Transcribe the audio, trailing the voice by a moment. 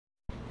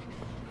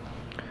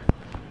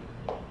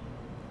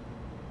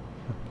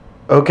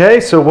Okay,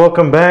 so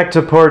welcome back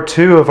to part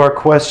 2 of our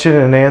question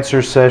and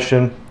answer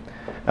session.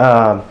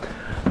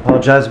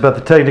 Apologize about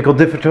the technical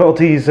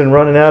difficulties and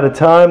running out of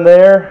time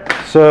there.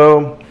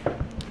 So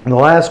the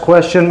last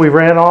question we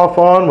ran off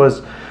on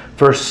was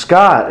for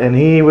Scott, and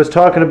he was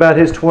talking about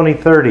his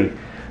 2030.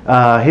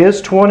 His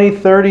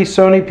 2030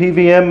 Sony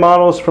PVM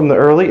models from the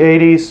early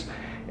 80s,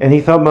 and he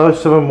thought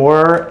most of them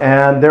were,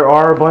 and there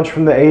are a bunch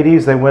from the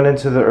 80s. They went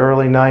into the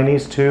early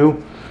 90s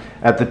too.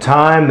 At the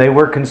time, they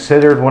were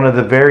considered one of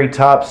the very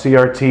top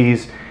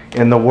CRTs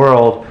in the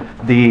world,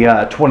 the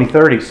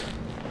 2030s.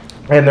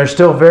 And they're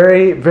still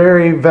very,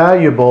 very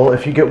valuable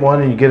if you get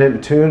one and you get it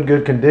in tuned,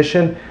 good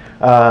condition.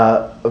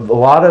 A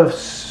lot of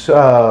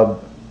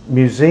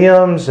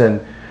museums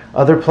and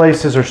other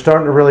places are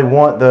starting to really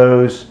want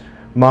those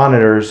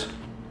monitors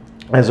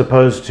as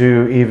opposed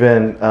to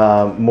even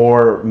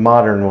more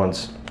modern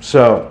ones.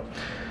 So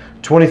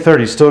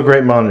 2030 is still a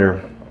great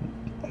monitor.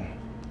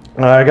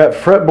 I got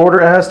Fret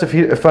Border asked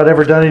if I'd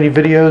ever done any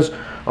videos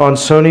on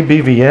Sony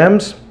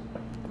BVMs,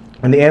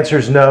 and the answer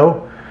is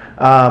no.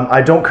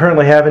 I don't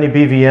currently have any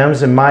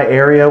BVMs in my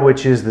area,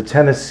 which is the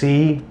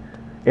Tennessee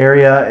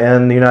area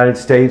in the United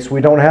States.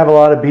 We don't have a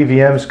lot of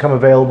BVMs come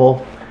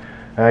available.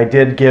 I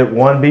did get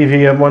one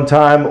BVM one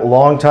time, a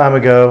long time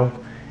ago,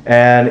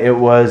 and it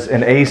was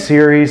an A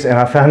series, and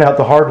I found out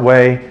the hard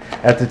way.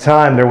 At the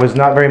time, there was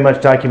not very much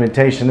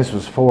documentation. This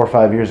was 4 or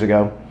 5 years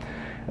ago.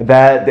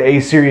 That the A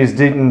series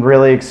didn't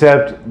really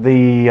accept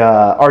the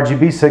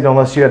RGB signal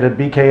unless you had a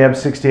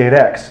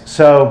BKM68X.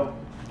 So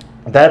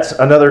that's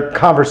another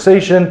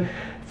conversation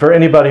for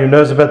anybody who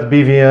knows about the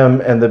BVM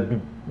and the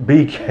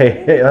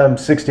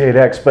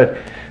BKM68X. But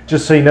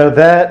just so you know,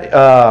 that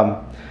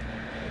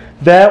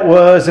that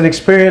was an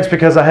experience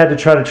because I had to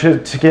try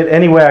to get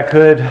any way I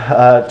could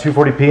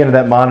 240p into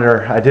that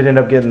monitor. I did end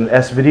up getting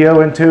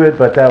S-Video into it,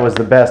 but that was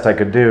the best I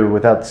could do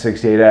without the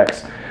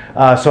 68X.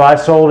 So I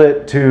sold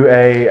it to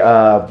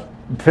a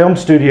film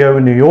studio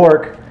in New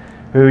York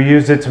who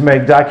used it to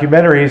make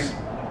documentaries,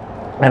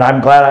 and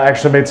I'm glad I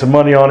actually made some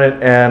money on it,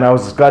 and I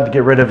was glad to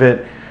get rid of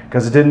it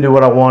because it didn't do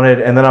what I wanted,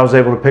 and then I was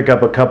able to pick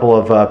up a couple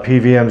of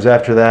PVMs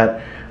after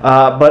that.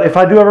 But if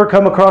I do ever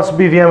come across a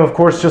BVM, of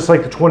course, just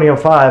like the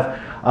 2005,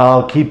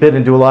 I'll keep it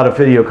and do a lot of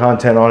video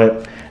content on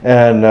it,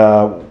 and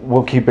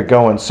we'll keep it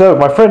going. So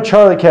my friend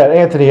Charlie Cat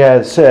Anthony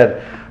has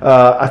said,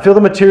 I feel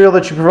the material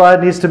that you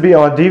provide needs to be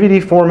on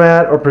DVD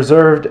format or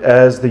preserved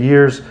as the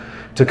years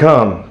to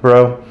come,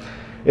 bro.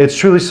 It's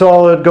truly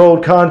solid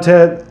gold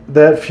content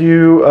that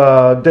few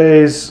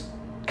days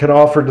can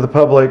offer to the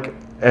public,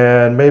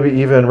 and maybe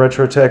even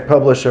Retrotech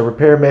publish a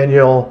repair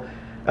manual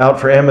out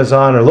for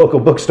Amazon or local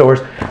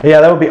bookstores.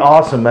 Yeah, that would be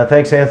awesome.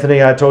 Thanks,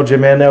 Anthony. I told you,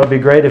 man, that would be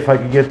great if I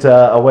could get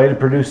a way to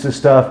produce this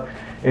stuff.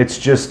 It's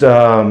just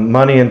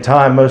money and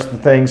time, most of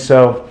the things.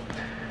 So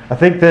I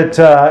think that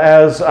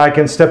as I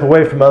can step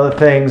away from other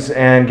things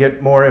and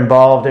get more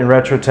involved in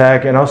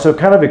Retrotech and also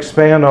kind of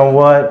expand on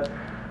what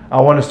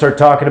I want to start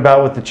talking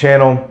about with the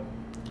channel,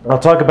 I'll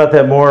talk about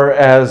that more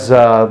as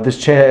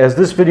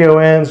this video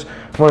ends.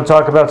 I want to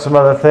talk about some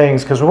other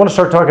things because we want to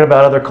start talking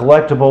about other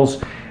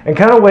collectibles and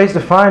kind of ways to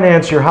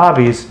finance your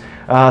hobbies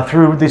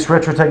through this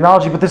retro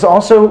technology, but this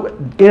also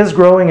is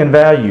growing in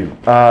value.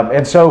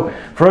 And so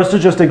for us to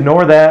just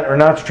ignore that or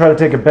not to try to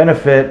take a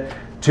benefit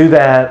to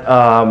that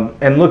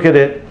and look at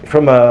it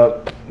from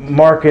a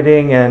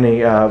marketing and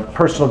a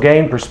personal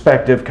gain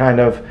perspective, kind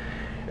of,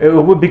 it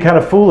would be kind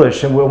of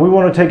foolish. And we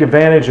want to take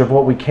advantage of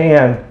what we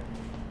can.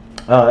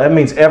 That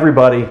means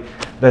everybody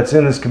that's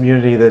in this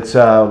community that's,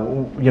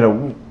 you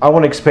know, I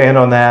want to expand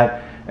on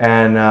that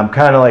and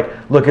kind of like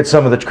look at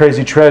some of the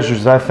crazy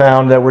treasures I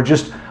found that were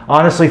just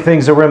honestly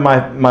things that were in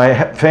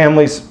my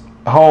family's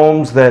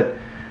homes that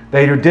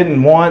they either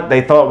didn't want,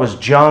 they thought was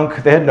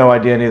junk. They had no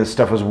idea any of this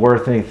stuff was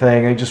worth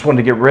anything. They just wanted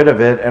to get rid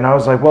of it. And I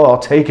was like, well, I'll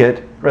take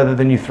it rather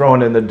than you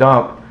throwing it in the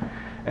dump.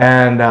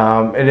 And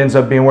it ends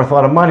up being worth a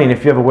lot of money. And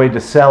if you have a way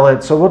to sell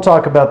it. So we'll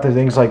talk about the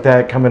things like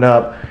that coming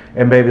up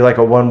and maybe like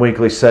a 1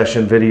 weekly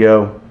session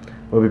video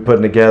we'll be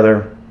putting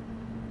together.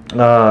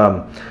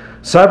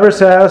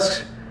 Cybers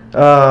asks,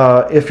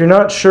 if you're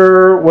not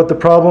sure what the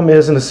problem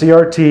is in the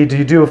CRT, do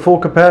you do a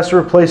full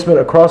capacitor replacement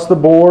across the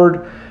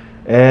board?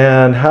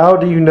 And how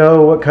do you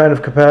know what kind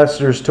of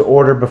capacitors to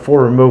order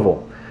before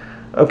removal?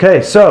 Okay,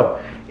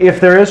 so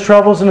if there is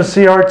troubles in a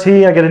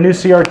CRT, I get a new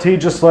CRT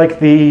just like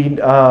the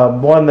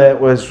one that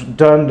was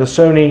done to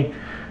Sony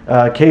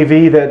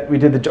KV that we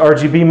did the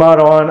RGB mod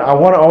on. I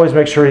want to always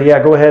make sure,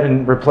 yeah, go ahead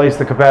and replace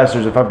the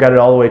capacitors if I've got it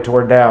all the way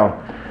torn down.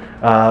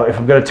 If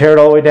I'm going to tear it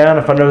all the way down,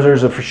 if I know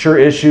there's a for sure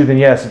issue, then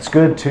yes, it's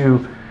good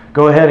to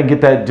go ahead and get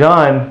that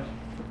done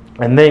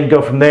and then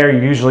go from there.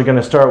 You're usually going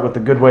to start with a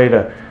good way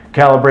to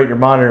calibrate your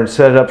monitor and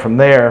set it up from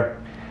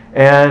there.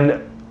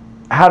 And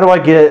how do I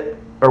get,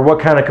 or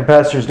what kind of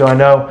capacitors do I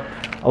know?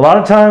 A lot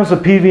of times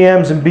with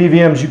PVMs and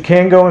BVMs, you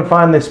can go and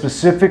find the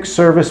specific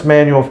service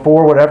manual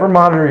for whatever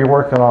monitor you're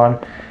working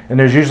on, and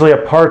there's usually a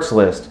parts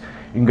list.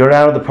 You can go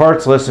down to the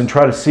parts list and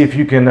try to see if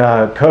you can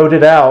code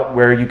it out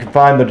where you can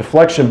find the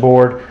deflection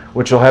board,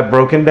 which will have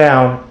broken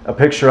down a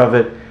picture of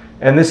it,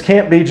 And this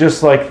can't be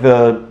just like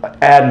the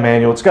ad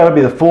manual. It's got to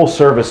be the full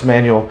service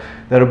manual.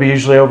 That'll be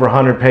usually over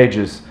 100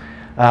 pages.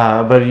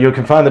 But you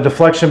can find the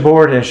deflection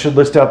board, and it should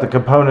list out the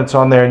components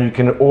on there, and you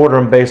can order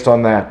them based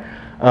on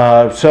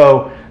that.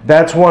 So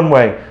that's one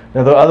way.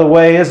 Now the other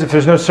way is if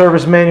there's no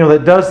service manual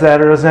that does that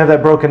or doesn't have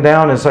that broken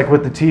down, it's like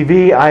with the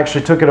TV, I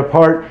actually took it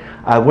apart.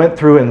 I went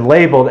through and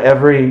labeled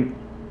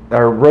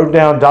wrote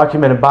down,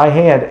 documented by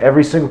hand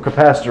every single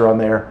capacitor on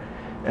there,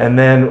 and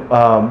then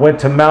went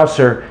to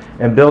Mouser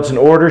and built an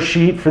order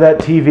sheet for that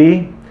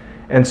TV.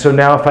 And so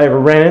now if I ever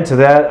ran into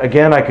that,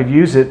 again, I could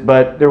use it,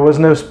 but there was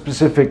no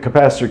specific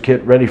capacitor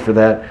kit ready for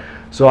that.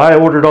 So I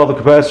ordered all the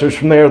capacitors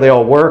from there. They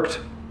all worked,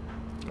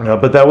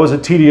 but that was a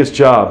tedious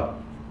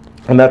job.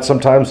 And that's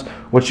sometimes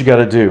what you got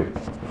to do.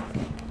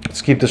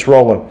 Let's keep this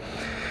rolling.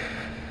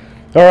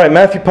 All right,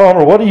 Matthew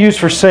Palmer, what do you use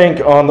for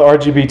sync on the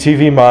RGB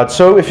TV mod?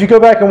 So if you go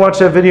back and watch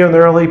that video in the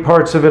early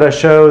parts of it, I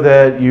show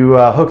that you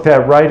hook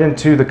that right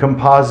into the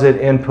composite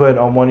input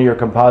on one of your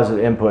composite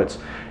inputs.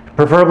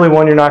 Preferably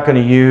one you're not going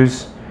to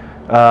use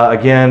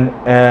again,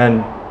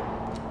 and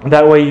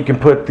that way you can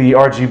put the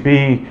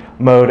RGB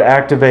mode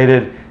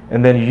activated,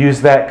 and then you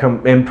use that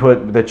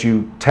input that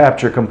you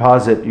tapped your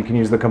composite. You can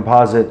use the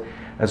composite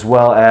as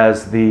well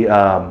as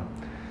the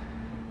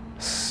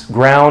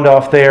ground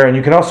off there, and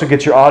you can also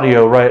get your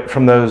audio right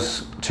from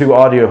those two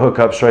audio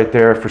hookups right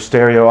there for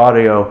stereo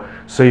audio.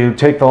 So you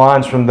take the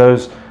lines from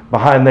those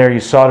behind there, you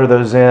solder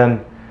those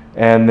in,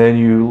 and then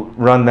you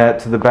run that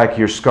to the back of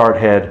your SCART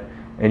head,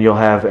 and you'll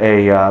have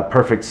a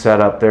perfect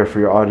setup there for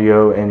your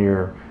audio and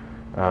your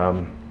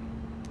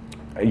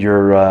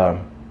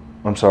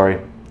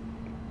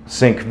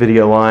sync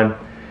video line.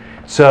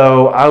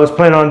 So I was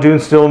planning on doing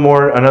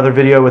another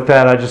video with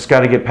that. I just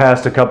got to get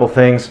past a couple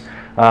things.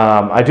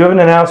 I do have an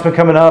announcement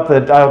coming up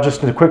that I'll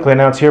just quickly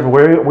announce here, but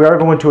we are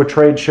going to a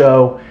trade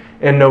show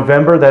in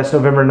November. That's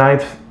November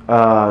 9th,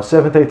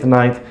 7th, 8th, and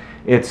 9th.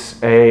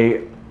 It's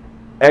a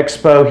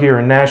expo here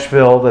in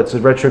Nashville. That's a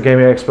Retro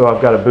Gaming Expo.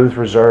 I've got a booth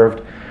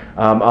reserved.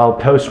 I'll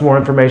post more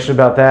information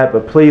about that,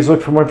 but please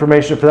look for more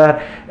information for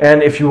that.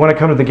 And if you want to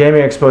come to the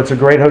Gaming Expo, it's a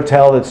great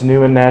hotel that's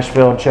new in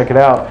Nashville, and check it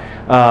out.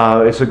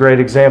 It's a great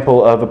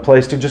example of a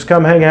place to just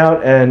come hang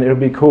out, and it'll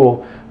be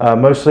cool.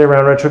 Mostly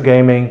around retro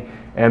gaming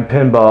and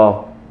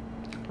pinball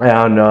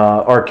and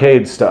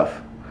arcade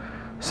stuff.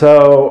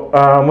 So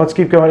let's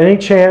keep going. Any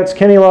chance,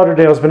 Kenny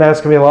Lauderdale's been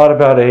asking me a lot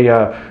about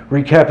a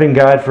recapping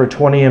guide for a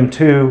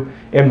 20M2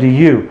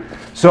 MDU.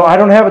 So I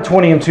don't have a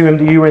 20M2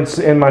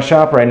 MDU in my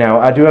shop right now.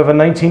 I do have a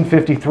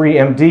 1953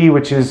 MD,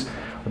 which is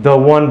the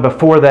one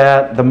before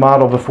that, the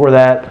model before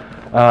that.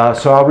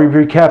 So I'll be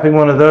recapping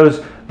one of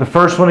those. The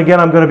first one, again,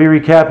 I'm going to be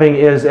recapping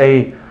is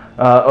a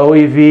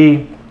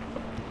OEV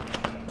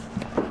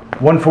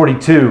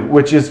 142,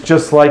 which is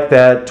just like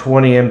that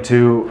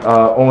 20M2,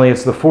 only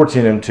it's the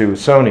 14M2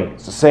 Sony.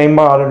 It's the same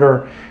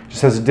monitor,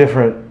 just has a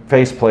different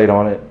faceplate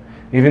on it.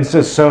 It even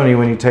says Sony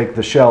when you take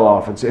the shell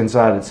off. It's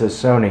inside, it says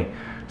Sony.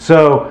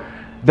 So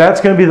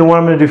that's going to be the one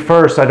I'm going to do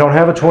first. I don't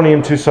have a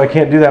 20M2, so I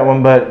can't do that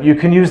one, but you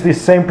can use the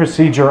same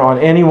procedure on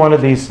any one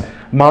of these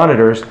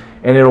monitors,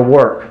 and it'll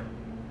work,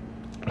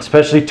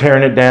 especially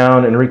tearing it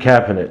down and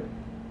recapping it.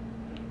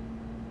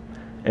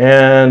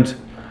 And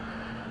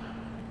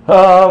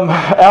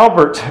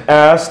Albert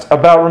asked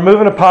about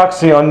removing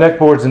epoxy on neck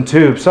boards and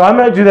tubes. So I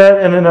might do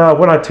that, and then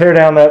when I tear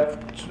down that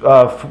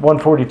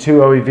 142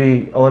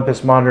 OEV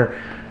Olympus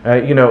monitor,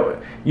 you know,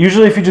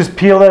 usually if you just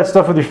peel that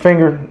stuff with your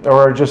finger,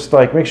 or just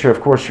like make sure, of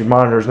course, your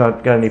monitor's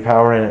not got any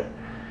power in it,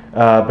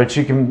 but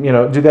you can, you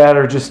know, do that,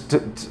 or just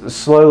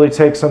slowly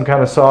take some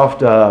kind of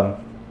soft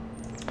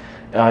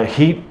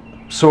heat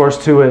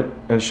source to it,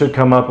 and it should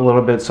come up a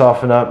little bit,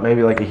 soften up,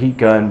 maybe like a heat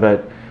gun,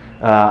 but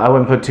I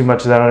wouldn't put too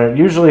much of that on it.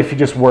 Usually if you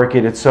just work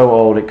it, it's so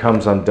old it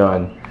comes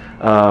undone.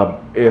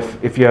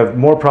 If you have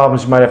more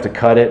problems, you might have to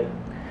cut it.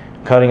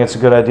 Cutting it's a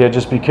good idea.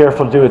 Just be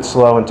careful to do it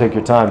slow and take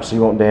your time so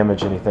you won't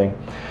damage anything.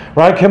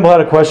 Ryan Kimball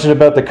had a question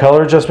about the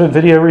color adjustment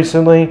video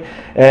recently,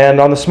 and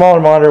on the smaller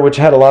monitor, which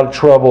had a lot of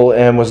trouble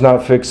and was not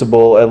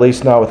fixable, at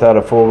least not without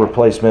a full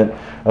replacement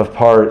of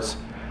parts.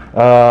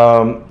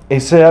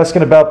 He's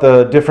asking about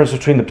the difference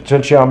between the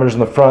potentiometers in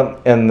the front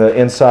and the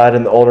inside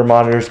in the older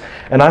monitors.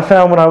 And I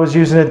found when I was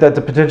using it that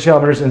the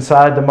potentiometers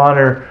inside the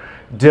monitor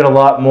did a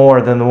lot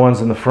more than the ones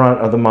in the front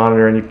of the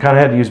monitor, and you kind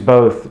of had to use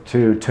both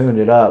to tune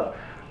it up.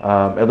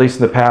 At least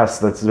in the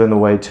past, that's been the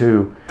way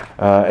too.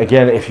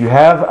 Again, if you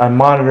have a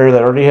monitor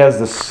that already has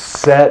the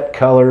set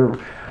color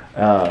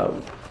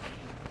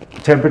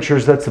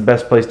temperatures, that's the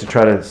best place to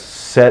try to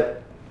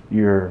set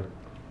your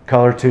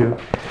color to.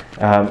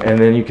 And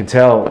then you can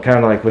tell, kind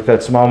of like with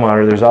that small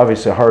monitor, there's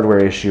obviously a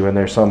hardware issue in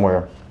there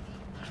somewhere.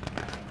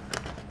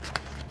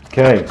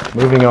 Okay,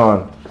 moving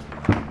on.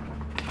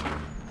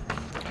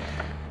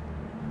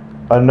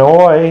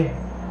 Noni,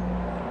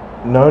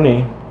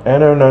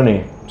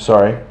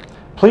 sorry.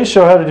 Please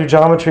show how to do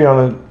geometry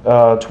on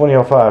the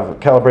 2005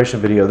 calibration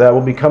video. That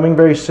will be coming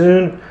very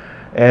soon,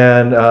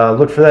 and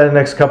look for that in the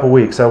next couple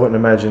weeks. I wouldn't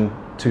imagine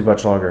too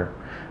much longer.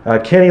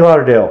 Kenny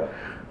Lauderdale,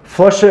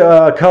 flush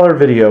color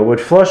video.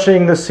 Would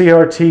flushing the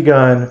CRT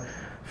gun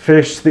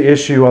fix the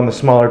issue on the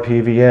smaller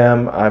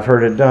PVM. I've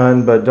heard it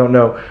done, but don't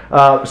know.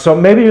 So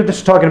maybe you're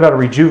just talking about a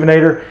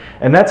rejuvenator,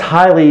 and that's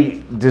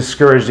highly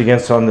discouraged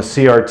against on the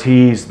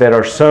CRTs that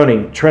are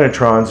Sony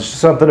Trinitrons. It's just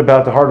something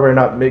about the hardware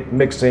not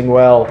mixing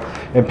well,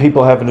 and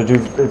people having to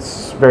do,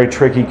 it's very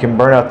tricky, can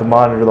burn out the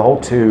monitor, the whole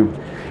tube,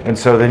 and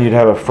so then you'd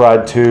have a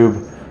fried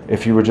tube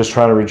if you were just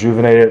trying to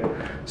rejuvenate it.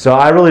 So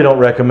I really don't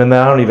recommend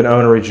that. I don't even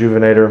own a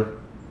rejuvenator,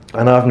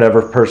 and I've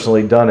never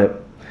personally done it.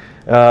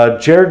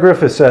 Jared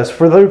Griffith says,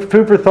 for the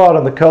food for thought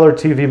on the color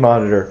TV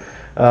monitor,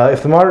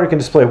 if the monitor can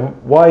display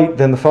white,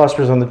 then the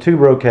phosphors on the tube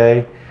are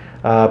okay.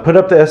 Put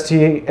up the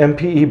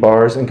STMPE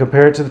bars and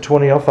compare it to the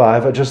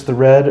 20L5. Adjust the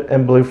red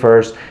and blue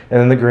first,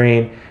 and then the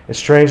green. It's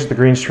strange that the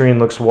green screen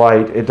looks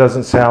white. It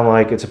doesn't sound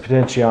like it's a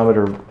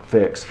potentiometer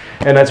fix.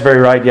 And that's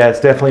very right. Yeah,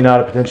 it's definitely not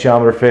a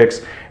potentiometer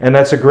fix. And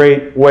that's a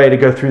great way to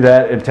go through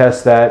that and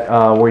test that,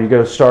 where you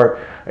go start.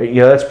 You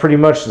know, that's pretty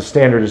much the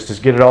standard, is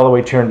just get it all the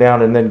way turned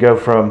down and then go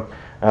from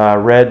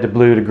red to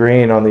blue to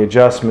green on the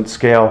adjustment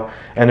scale.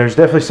 And there's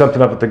definitely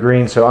something up with the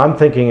green, so I'm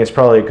thinking it's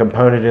probably a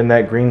component in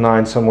that green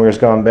line somewhere has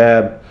gone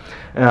bad.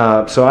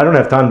 So I don't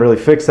have time to really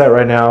fix that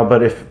right now,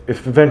 but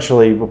if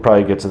eventually, we'll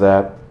probably get to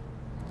that.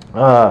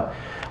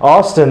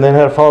 Austin then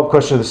had a follow-up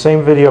question to the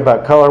same video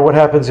about color. What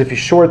happens if you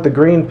short the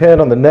green pin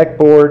on the neck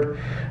board?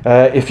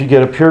 If you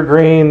get a pure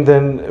green,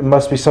 then it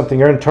must be something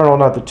internal,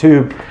 not the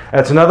tube.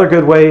 That's another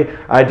good way.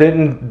 I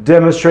didn't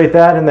demonstrate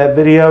that in that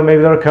video.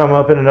 Maybe that'll come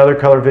up in another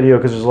color video,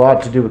 because there's a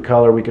lot to do with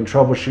color. We can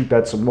troubleshoot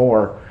that some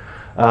more.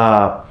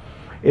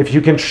 If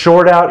you can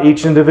short out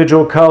each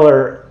individual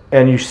color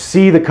and you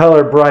see the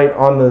color bright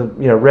on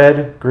the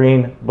red,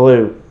 green,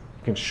 blue,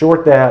 you can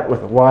short that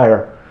with a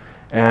wire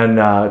and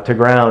to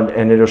ground,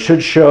 and it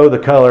should show the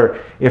color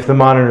if the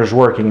monitor is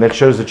working. That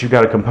shows that you've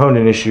got a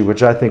component issue,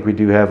 which I think we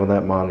do have on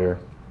that monitor.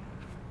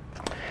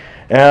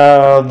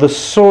 Let's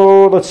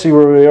see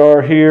where we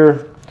are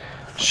here.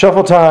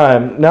 Shuffle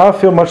time. Now I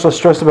feel much less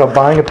stressed about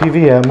buying a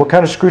PVM. What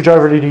kind of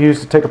screwdriver did you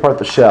use to take apart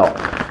the shell?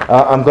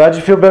 I'm glad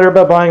you feel better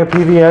about buying a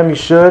PVM. You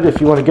should.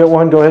 If you want to get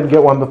one, go ahead and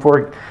get one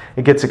before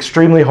it gets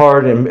extremely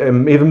hard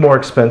and even more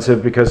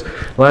expensive, because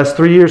the last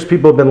 3 years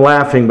people have been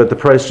laughing, but the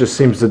price just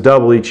seems to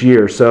double each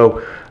year.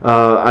 So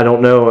I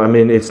don't know. I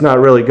mean, it's not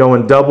really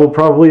going double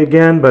probably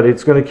again, but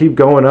it's going to keep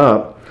going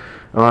up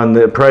on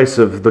the price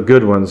of the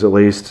good ones at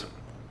least.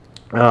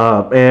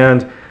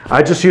 And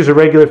I just use a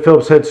regular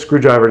Phillips head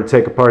screwdriver to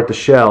take apart the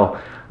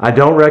shell. I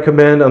don't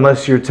recommend,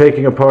 unless you're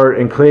taking apart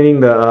and cleaning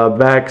the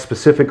back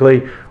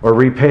specifically or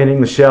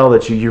repainting the shell,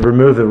 that you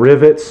remove the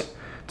rivets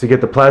to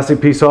get the plastic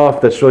piece off.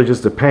 That's really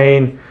just a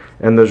pain.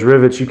 And those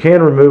rivets, you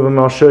can remove them.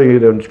 I'll show you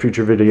in a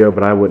future video,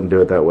 but I wouldn't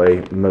do it that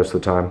way most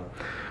of the time.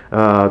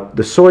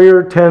 The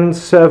Sawyer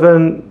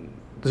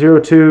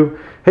 10702,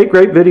 hey,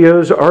 great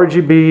videos,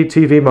 RGB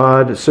TV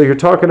mod. So you're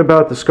talking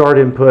about the SCART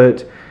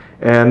input,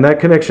 and that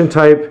connection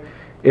type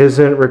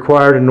isn't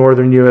required in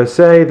Northern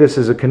USA. This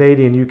is a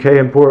Canadian UK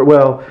import.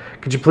 Well,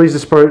 could you please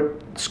discuss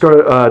the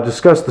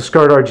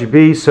SCART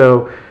RGB?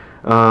 So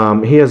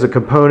he has a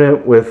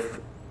component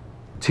with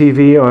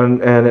TV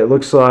on, and it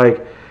looks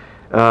like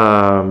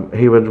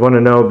he would want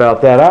to know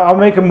about that. I'll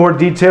make a more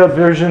detailed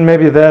version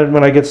maybe of that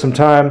when I get some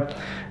time,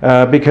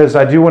 because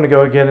I do want to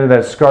go again into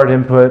that SCART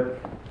input.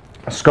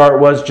 SCART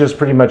was just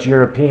pretty much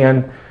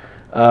European,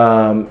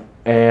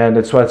 and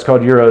that's why it's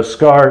called Euro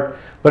SCART.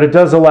 But it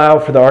does allow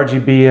for the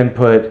RGB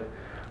input,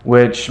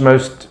 which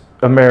most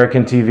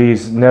American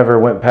TVs never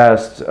went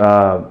past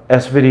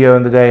S-video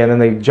in the day, and then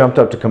they jumped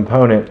up to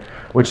component,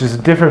 which is a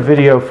different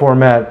video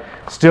format.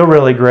 Still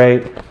really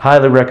great.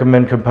 Highly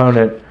recommend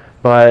component,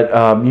 but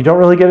you don't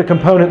really get a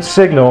component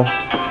signal.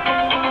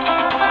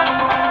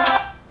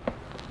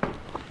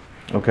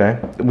 Okay,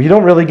 we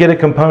don't really get a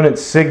component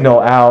signal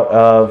out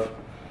of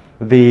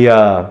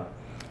the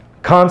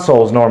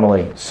consoles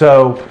normally.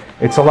 So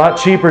it's a lot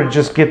cheaper to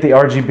just get the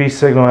RGB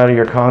signal out of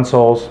your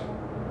consoles.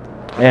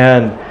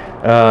 And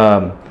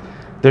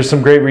there's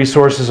some great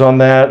resources on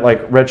that,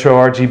 like Retro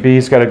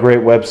RGB's got a great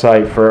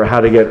website for how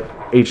to get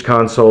each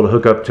console to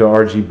hook up to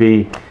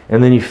RGB,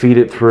 and then you feed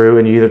it through,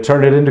 and you either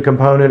turn it into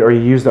component or you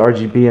use the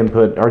RGB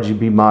input,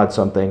 RGB mod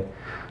something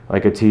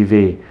like a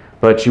TV.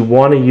 But you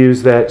want to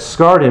use that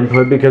SCART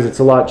input because it's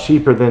a lot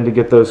cheaper than to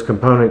get those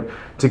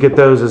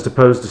as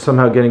opposed to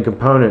somehow getting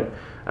component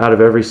out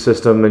of every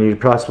system, and you're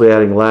possibly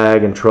adding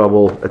lag and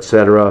trouble,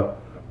 etc.,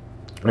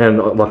 and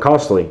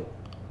costly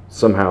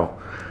somehow.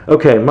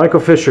 Okay,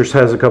 Michael Fisher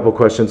has a couple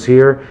questions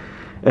here,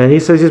 and he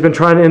says he's been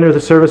trying to enter the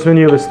service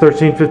menu of his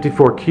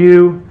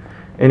 1354Q.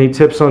 Any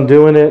tips on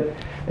doing it?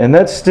 And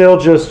that's still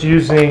just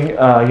using,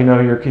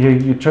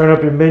 you turn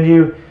up your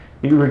menu,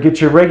 you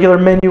get your regular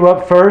menu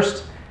up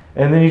first,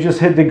 and then you just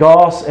hit the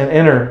Gauss and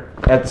enter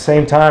at the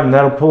same time, and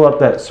that'll pull up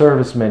that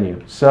service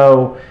menu.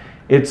 So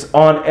it's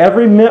on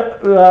every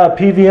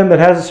PVM that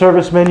has a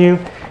service menu.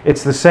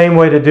 It's the same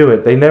way to do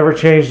it. They never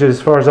changed it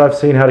as far as I've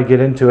seen how to get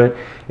into it.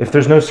 If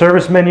there's no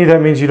service menu,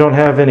 that means you don't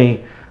have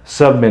any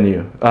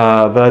sub-menu,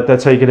 but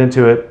that's how you get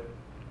into it.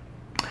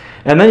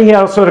 And then he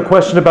also had a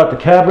question about the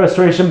cab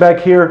restoration back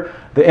here.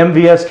 the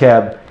MVS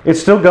cab. It's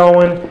still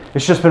going.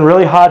 It's just been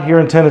really hot here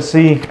in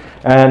Tennessee,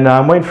 and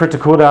I'm waiting for it to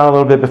cool down a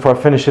little bit before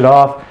I finish it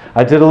off.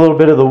 I did a little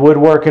bit of the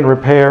woodwork and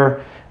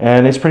repair,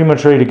 and it's pretty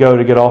much ready to go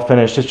to get all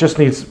finished. It just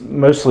needs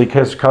mostly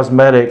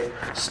cosmetic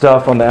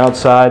stuff on the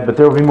outside, but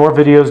there will be more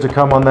videos to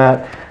come on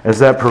that as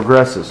that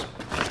progresses.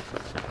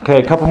 Okay,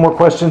 a couple more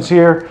questions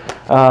here.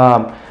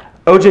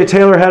 OJ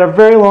Taylor had a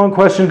very long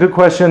question, good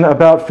question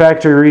about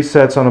factory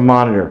resets on a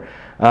monitor.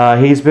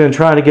 He's been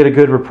trying to get a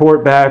good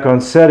report back on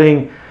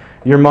setting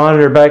your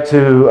monitor back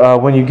to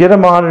when you get a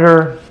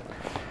monitor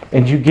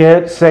and you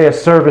get, say, a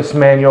service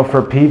manual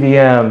for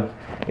PVM,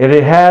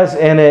 it has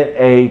in it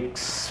a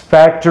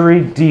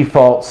factory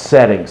default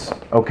settings.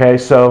 Okay,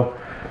 so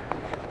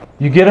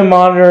you get a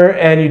monitor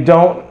and you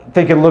don't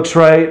think it looks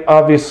right,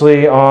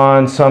 obviously,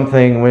 on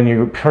something when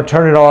you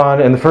turn it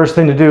on, and the first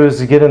thing to do is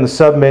to get in the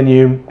sub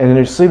menu, and then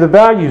you see the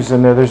values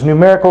in there. There's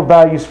numerical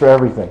values for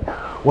everything.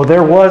 Well,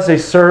 there was a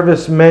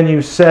service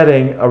menu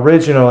setting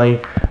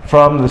originally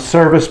from the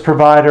service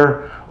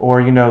provider,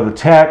 or the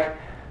tech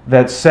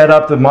that set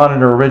up the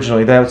monitor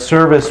originally. That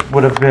service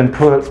would have been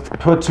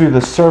put to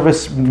the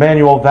service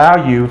manual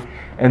value,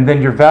 and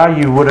then your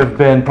value would have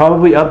been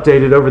probably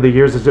updated over the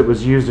years as it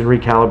was used and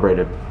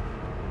recalibrated.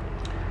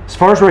 As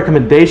far as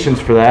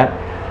recommendations for that,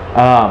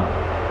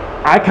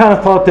 I kind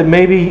of thought that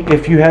maybe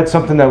if you had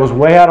something that was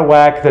way out of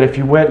whack, that if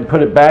you went and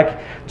put it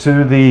back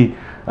to the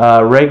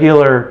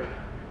regular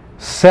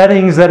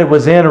settings that it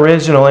was in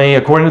originally,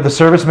 according to the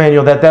service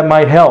manual, that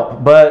might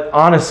help. But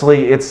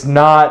honestly, it's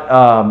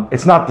not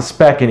the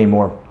spec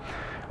anymore.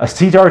 A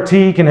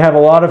CRT can have a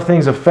lot of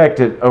things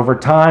affected over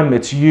time,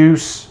 its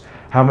use,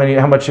 how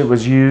much it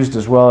was used,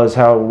 as well as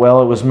how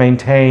well it was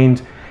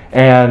maintained,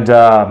 and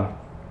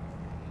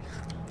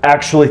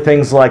actually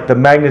things like the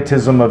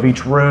magnetism of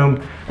each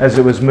room as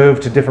it was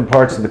moved to different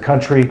parts of the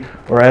country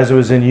or as it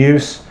was in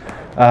use.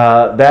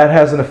 That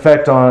has an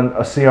effect on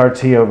a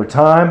CRT over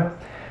time.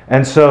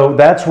 And so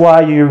that's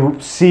why you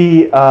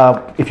see,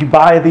 if you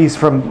buy these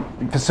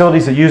from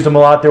facilities that used them a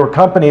lot, there were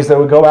companies that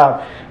would go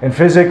out and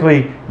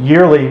physically,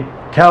 yearly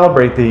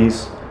calibrate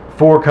these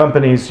for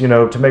companies,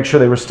 to make sure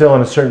they were still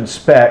in a certain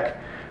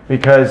spec,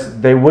 because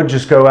they would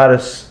just go out of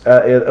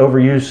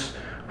overuse,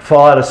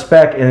 fall out of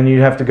spec, and then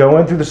you'd have to go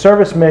in through the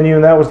service menu,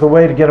 and that was the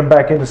way to get them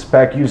back into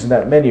spec, using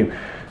that menu.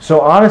 So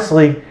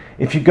honestly,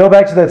 if you go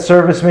back to that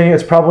service menu,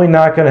 it's probably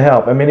not going to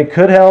help. I mean, it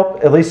could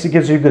help. At least it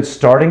gives you a good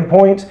starting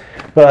point,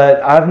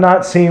 but I've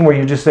not seen where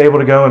you're just able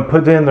to go and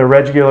put in the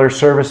regular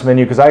service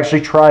menu, because I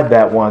actually tried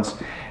that once,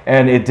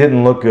 and it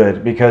didn't look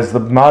good, because the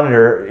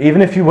monitor,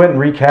 even if you went and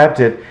recapped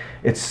it,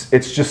 it's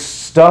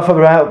just stuff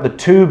about the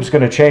tube's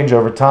going to change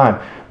over time.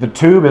 The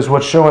tube is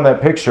what's showing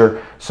that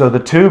picture, so the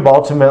tube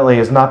ultimately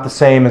is not the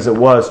same as it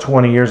was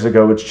 20 years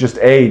ago. It's just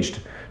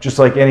aged, just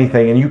like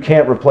anything, and you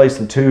can't replace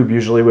the tube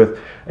usually with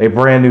a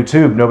brand new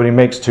tube. Nobody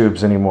makes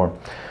tubes anymore.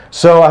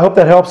 So I hope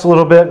that helps a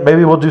little bit.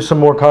 Maybe we'll do some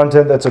more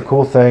content. That's a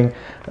cool thing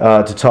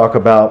to talk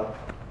about.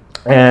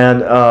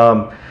 And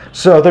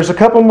so there's a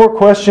couple more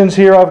questions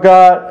here I've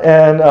got,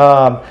 and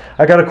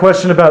I got a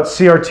question about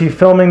CRT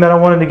filming that I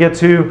wanted to get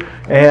to,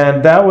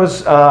 and that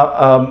was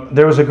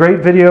there was a great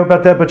video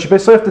about that, but you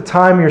basically have to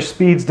time your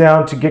speeds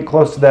down to get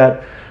close to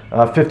that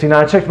 59.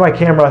 I checked my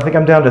camera. I think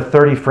I'm down to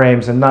 30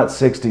 frames and not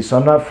 60, so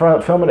I'm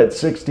not filming at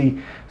 60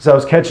 because I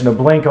was catching a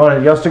blink on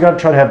it. You also got to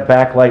try to have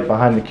backlight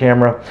behind the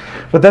camera.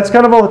 But that's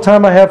kind of all the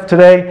time I have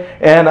today.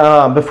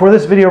 And before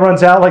this video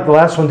runs out like the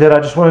last one did, I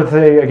just wanted to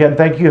say again,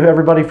 thank you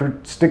everybody for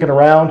sticking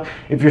around.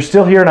 If you're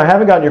still here and I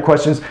haven't gotten your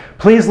questions,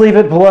 please leave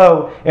it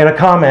below in a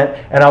comment,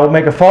 and I will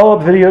make a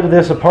follow-up video to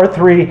this, a part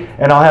 3,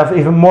 and I'll have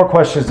even more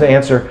questions to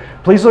answer.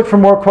 Please look for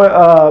more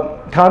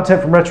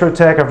content from Retro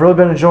Tech. I've really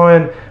been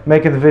enjoying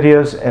making the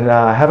videos, and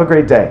have a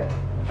great day.